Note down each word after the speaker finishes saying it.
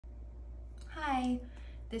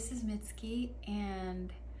This is Mitski,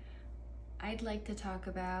 and I'd like to talk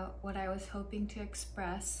about what I was hoping to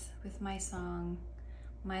express with my song,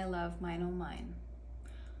 My Love, Mine, Oh Mine.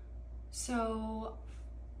 So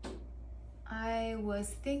I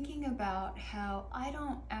was thinking about how I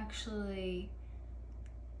don't actually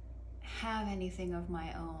have anything of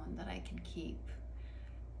my own that I can keep.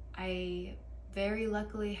 I very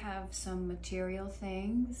luckily have some material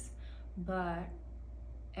things, but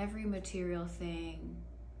every material thing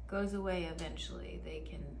goes away eventually. They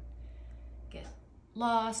can get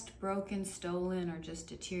lost, broken, stolen, or just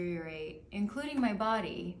deteriorate, including my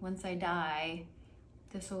body. Once I die,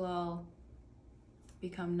 this will all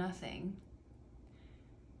become nothing.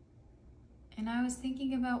 And I was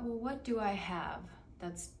thinking about, well, what do I have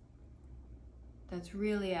that's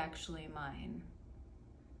really actually mine,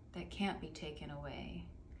 that can't be taken away?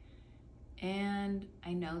 And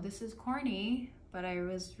I know this is corny, but I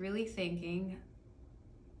was really thinking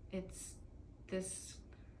it's this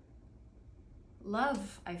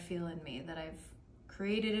love I feel in me, that I've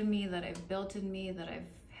created in me, that I've built in me, that I've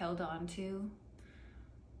held on to.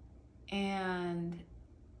 And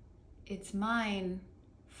it's mine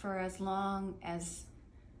for as long as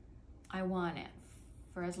I want it,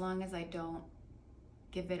 for as long as I don't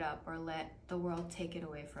give it up or let the world take it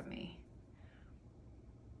away from me.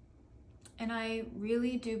 And I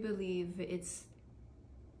really do believe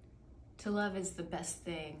to love is the best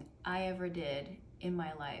thing I ever did in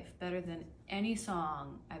my life, better than any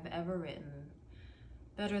song I've ever written,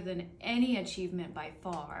 better than any achievement by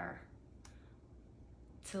far.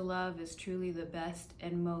 To love is truly the best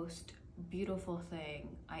and most beautiful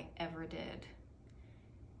thing I ever did.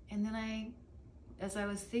 And then as I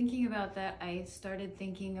was thinking about that, I started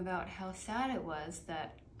thinking about how sad it was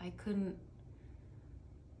that I couldn't,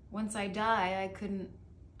 once I die,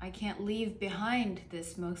 I can't leave behind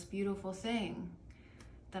this most beautiful thing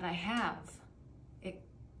that I have.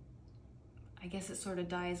 I guess it sort of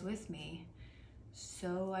dies with me.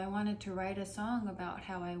 So I wanted to write a song about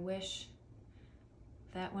how I wish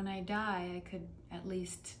that when I die, I could at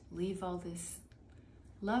least leave all this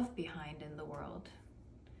love behind in the world.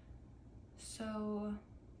 So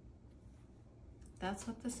that's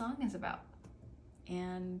what the song is about.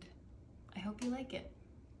 And I hope you like it.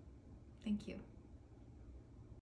 Thank you.